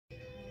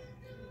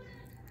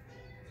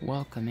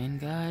Welcome in,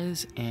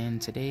 guys,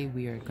 and today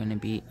we are going to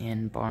be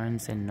in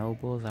Barnes and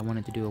Nobles. I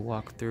wanted to do a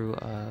walkthrough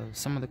of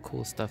some of the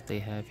cool stuff they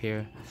have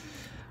here.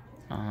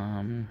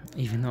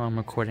 Even though I'm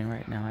recording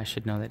right now, I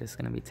should know that it's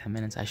going to be 10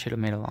 minutes. I should have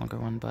made a longer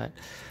one, but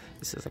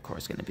this is of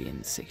course going to be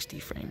in 60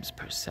 frames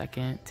per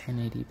second,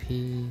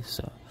 1080p.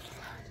 So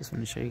just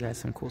want to show you guys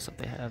some cool stuff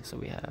they have. So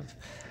we have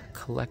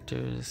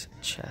collector's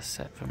chess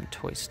set from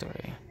Toy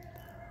Story,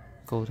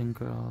 Golden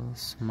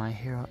Girls, My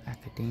Hero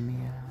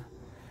Academia.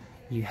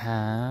 You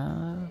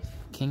have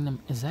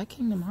Kingdom. Is that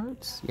Kingdom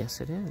Hearts? Yes,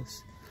 it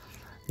is.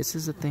 This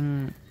is a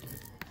thing.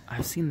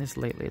 I've seen this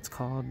lately. It's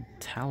called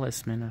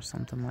Talisman or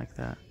something like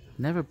that.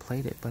 Never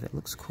played it, but it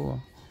looks cool.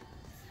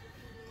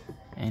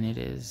 And it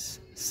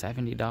is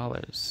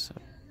 $70. So,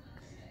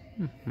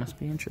 must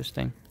be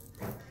interesting.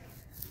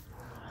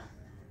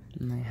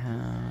 And they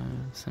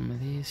have some of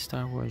these.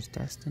 Star Wars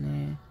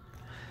Destiny.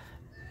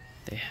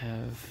 They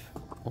have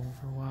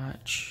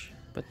Overwatch,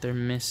 but they're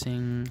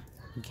missing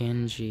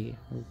Genji.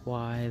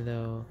 Why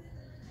though?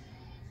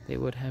 They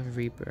would have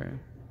Reaper.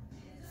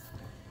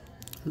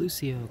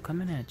 Lucio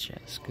coming at you.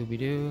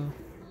 Scooby-Doo.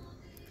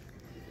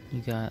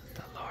 You got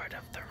the Lord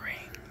of the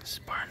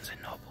Rings, Barnes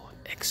 & Noble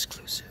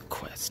exclusive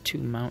quest to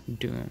Mount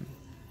Doom.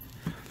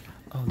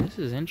 Oh, this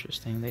is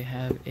interesting. They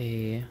have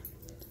a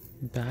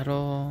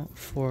Battle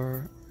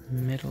for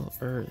Middle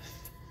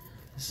Earth.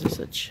 Is this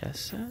a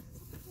chess set?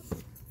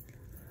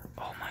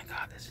 Oh my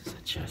god, this is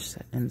a chess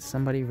set. And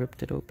somebody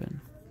ripped it open.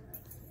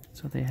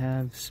 So they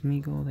have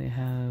Smeagol, they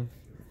have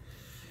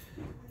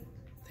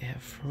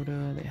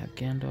Frodo, they have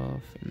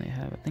Gandalf, and they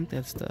have, I think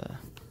that's the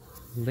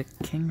Lich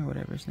King or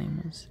whatever his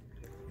name is.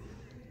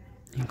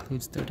 It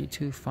includes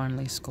 32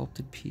 finely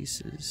sculpted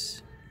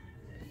pieces.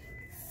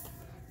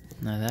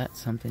 Now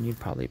that's something you'd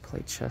probably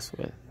play chess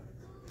with.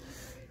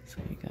 So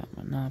you got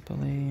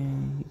Monopoly,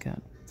 you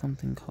got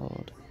something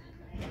called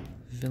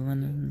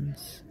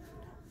Villains,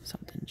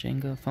 something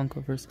Jenga,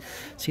 Funkoverse.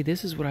 See,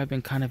 this is what I've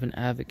been kind of an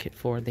advocate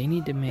for. They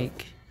need to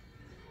make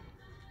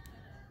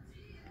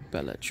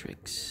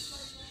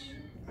Bellatrix.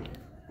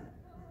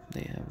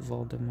 They have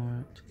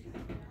Voldemort.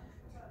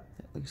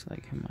 That looks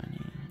like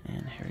Hermione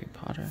and Harry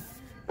Potter.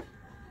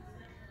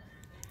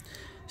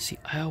 See,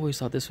 I always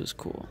thought this was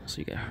cool. So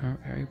you got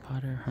Harry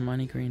Potter,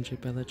 Hermione Granger,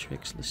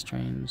 Bellatrix,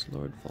 Lestrange,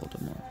 Lord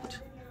Voldemort.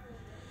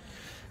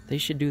 They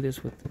should do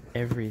this with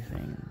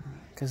everything,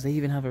 because they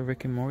even have a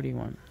Rick and Morty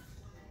one.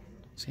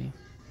 See?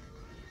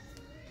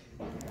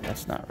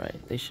 That's not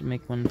right. They should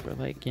make one for,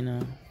 like, you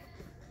know,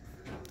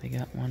 they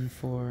got one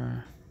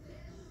for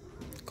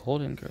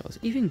Golden Girls.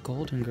 Even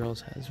Golden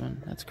Girls has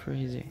one. That's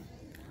crazy.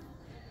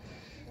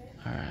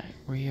 Alright,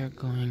 we are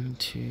going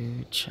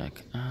to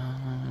check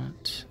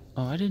out...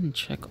 Oh, I didn't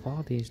check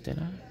all these, did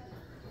I?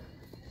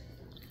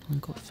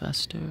 Uncle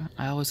Fester.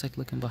 I always like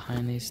looking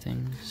behind these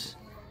things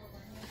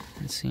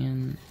and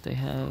seeing if they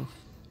have...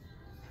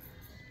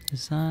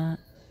 Is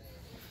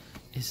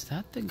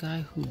that the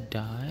guy who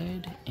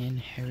died in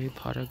Harry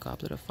Potter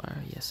Goblet of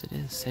Fire? Yes, it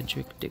is.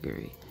 Cedric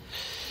Diggory.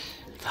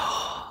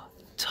 Oh,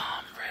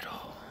 Tom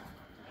Riddle.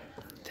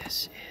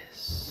 This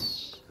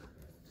is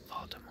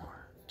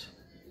Voldemort.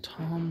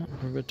 Tom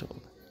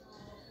Riddle.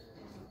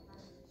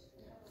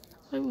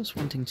 I was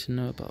wanting to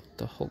know about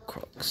the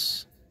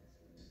Horcrux.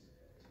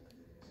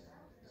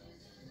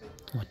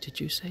 What did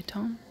you say,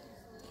 Tom?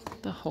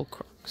 The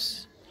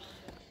Horcrux.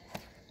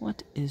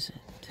 What is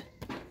it?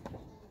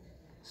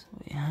 So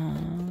we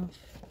have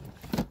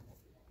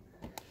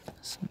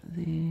some of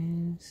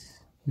these.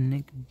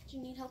 Nick. Do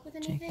you need help with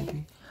anything?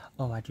 Jacoby.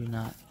 Oh, I do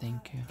not.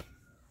 Thank you.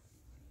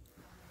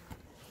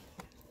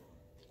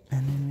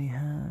 And then we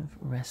have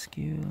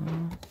Rescue.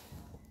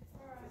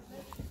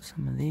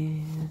 Some of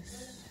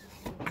these.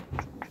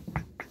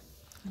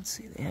 Let's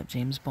see, they have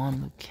James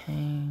Bond, Luke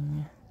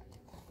King.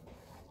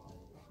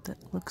 That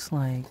looks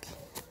like...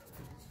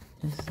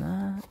 Is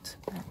that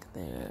back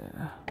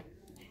there?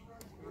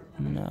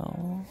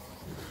 No.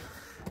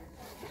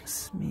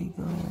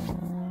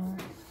 Smeagol.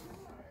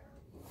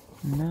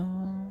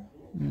 No.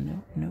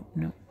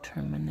 Nope.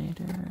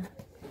 Terminator.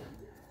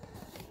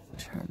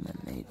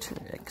 Terminator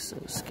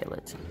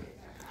exoskeleton.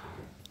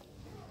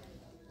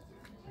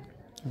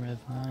 Rev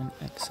 9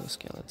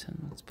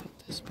 exoskeleton. Let's put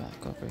this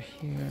back over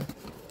here.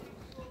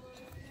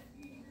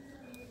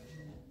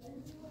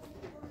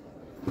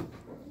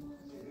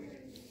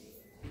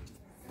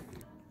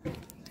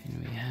 Then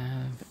we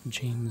have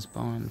James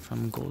Bond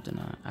from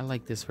GoldenEye. I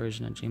like this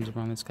version of James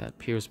Bond. It's got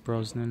Pierce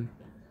Brosnan.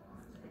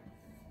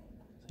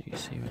 So you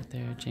see right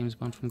there, James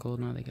Bond from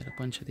GoldenEye. They got a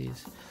bunch of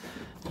these.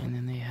 And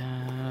then they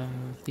have...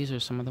 These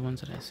are some of the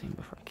ones that I've seen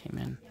before I came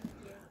in.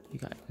 You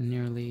got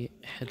Nearly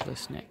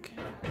Headless Nick.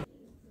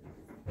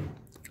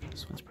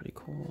 This one's pretty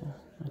cool.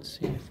 Let's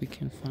see if we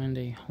can find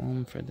a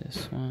home for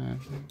this one.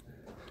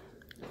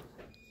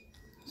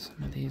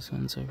 Some of these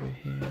ones over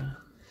here.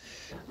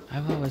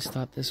 I've always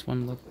thought this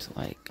one looked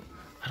like...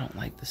 I don't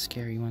like the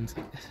scary ones.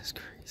 Like, this is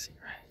crazy,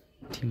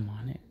 right?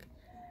 Demonic.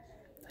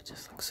 That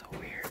just looks so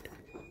weird.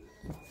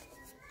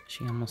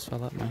 She almost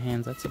fell out my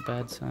hands. That's a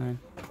bad sign.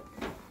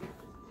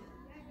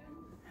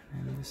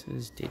 And then This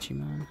is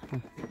Digimon.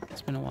 Oh,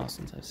 it's been a while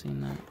since I've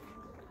seen that.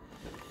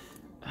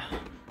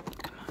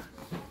 Come on.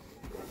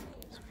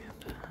 So we have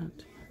that.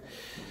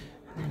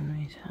 And then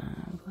we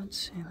have, let's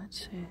see.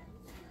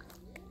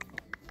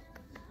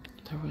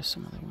 There were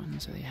some other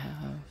ones that they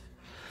have.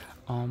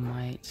 All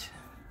Might,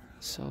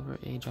 Silver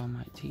Age All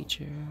Might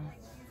Teacher.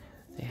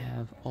 They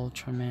have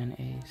Ultraman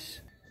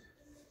Ace.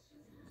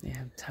 They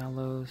have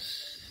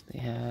Talos. They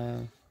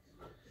have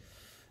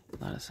a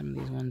lot of some of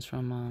these ones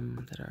from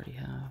that I already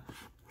have.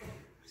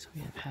 So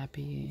we have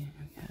Happy.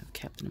 We have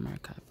Captain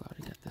America. I've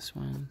already got this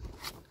one.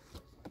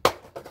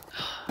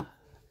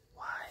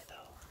 Why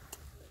though?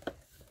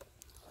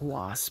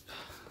 Wasp.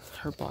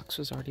 Her box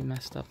was already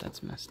messed up.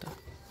 That's messed up.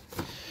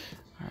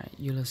 Alright,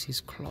 Ulysses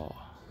Claw.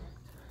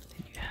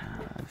 Then you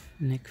have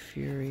Nick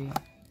Fury.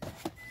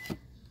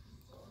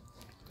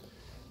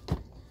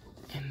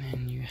 And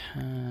then you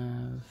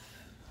have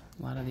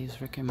a lot of these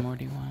Rick and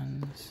Morty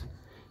ones.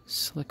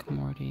 Slick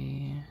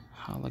Morty,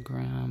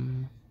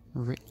 Hologram,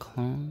 Rick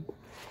Clone.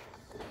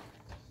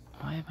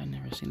 Why have I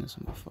never seen this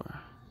one before?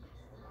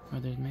 Or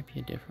there might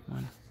be a different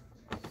one.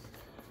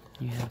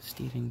 You have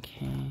Stephen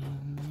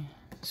King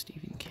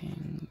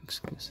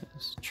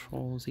exclusives,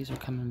 Trolls, these are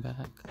coming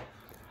back.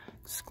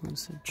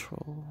 Exclusive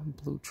Troll,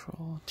 Blue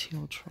Troll,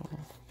 Teal Troll.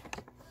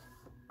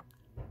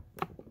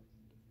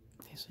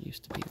 These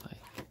used to be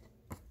like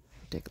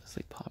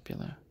ridiculously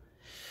popular.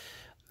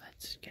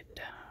 Let's get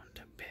down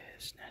to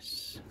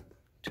business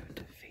to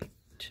defeat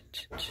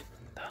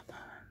the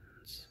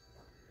Huns.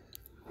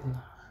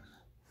 Mulan.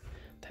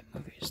 That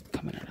movie is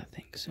coming out, I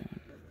think, soon.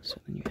 So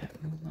then you have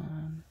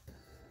Mulan.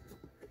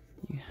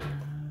 You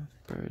have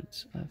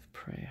Birds of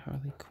Prey,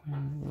 Harley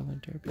Quinn, Roller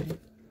Derby.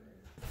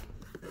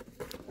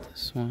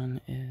 This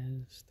one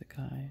is the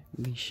guy,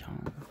 Li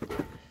Shang.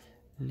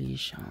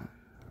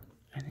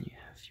 And then you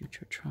have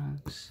Future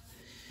Trunks.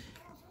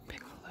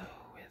 Piccolo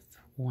with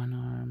one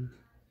arm.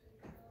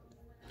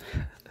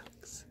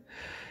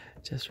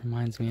 Just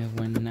reminds me of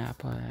when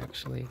Nappa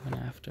actually went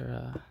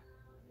after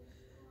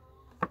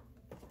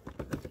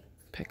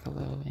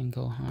Piccolo and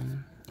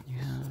Gohan. You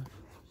have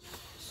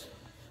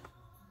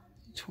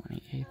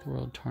 28th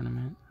World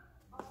Tournament.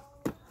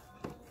 Let's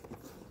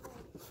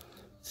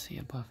see,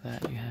 above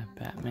that you have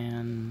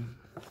Batman.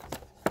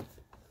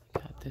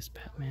 Got this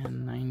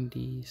Batman,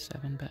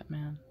 97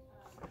 Batman.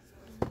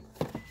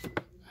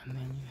 And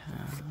then you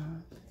have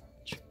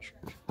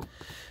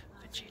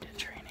Vegeta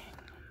training.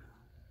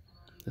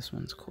 This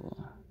one's cool.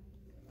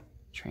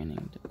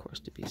 Training, of course,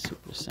 to be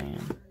Super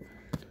Saiyan.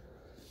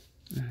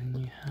 And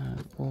then you have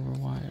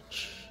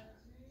Overwatch,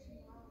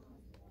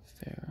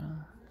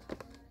 Pharah,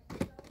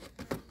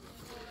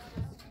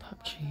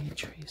 PUBG,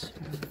 Tracer.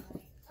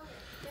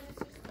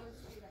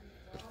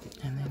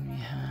 And then we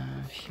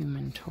have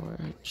Human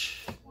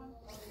Torch.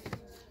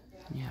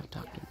 And you have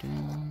Doctor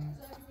Doom,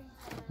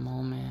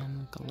 Mole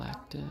Man,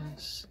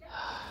 Galactus.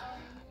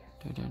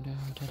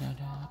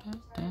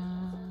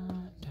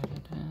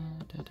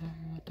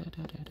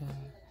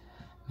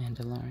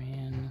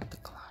 Mandalorian, the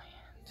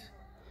Client.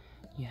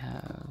 You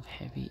have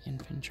Heavy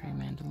Infantry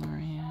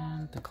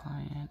Mandalorian, the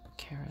Client,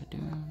 Cara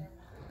Dune,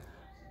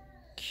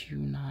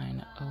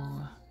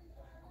 Q9O,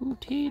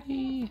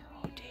 Hootity.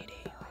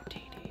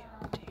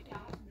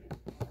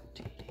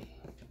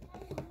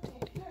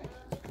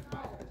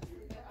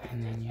 And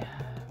then you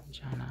have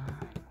Janna,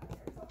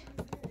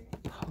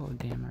 Poe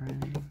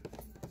Dameron,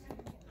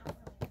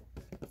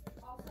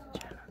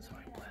 Janna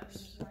Zoe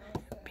Bliss,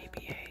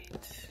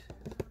 BB-8,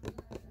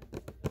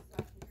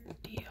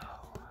 Dio,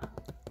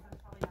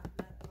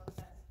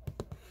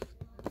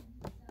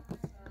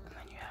 and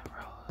then you have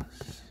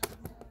Rose,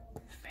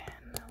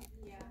 Finn,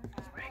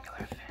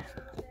 regular Finn,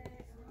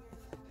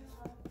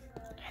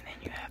 and then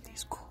you have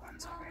these cool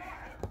ones over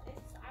here,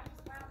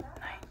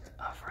 Knight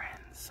of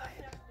Ren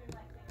Sight.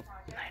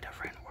 Knight of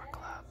Ren War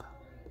Club.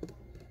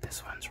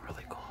 This one's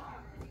really cool.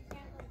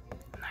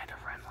 Knight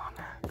of Ren Long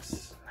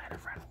Axe. Knight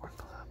of Ren War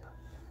Club.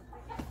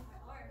 And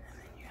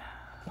then you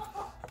have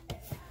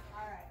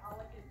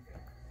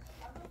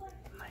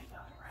Knight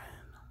of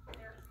Ren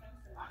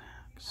Long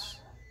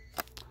Axe.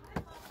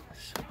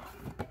 So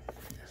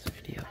this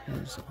video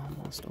is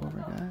almost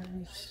over,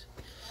 guys.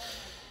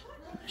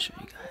 I'm gonna show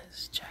you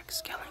guys Jack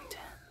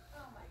Skellington.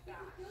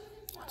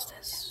 What's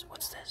this?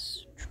 What's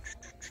this?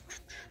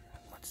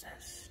 What's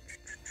this?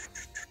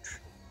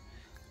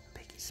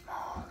 Biggie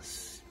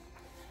Smalls,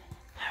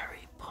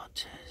 Harry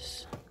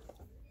Potter's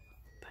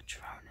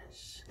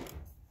Patronus,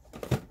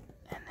 and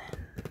then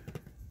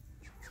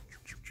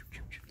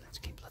let's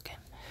keep looking.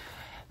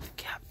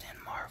 Captain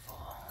Marvel.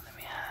 Then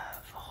we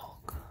have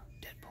Hulk,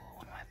 Deadpool,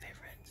 one of my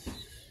favorites.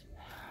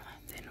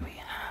 Then we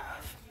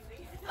have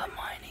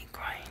Hermione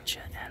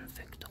Granger and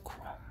Victor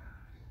Krum.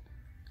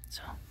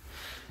 So,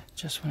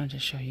 just wanted to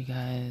show you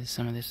guys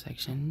some of this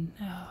section.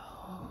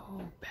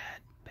 No,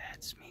 bad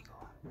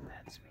Smeagol.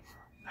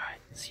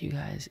 Alright, see you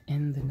guys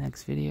in the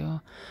next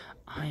video.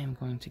 I am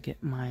going to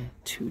get my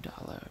 $2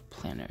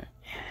 planner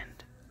and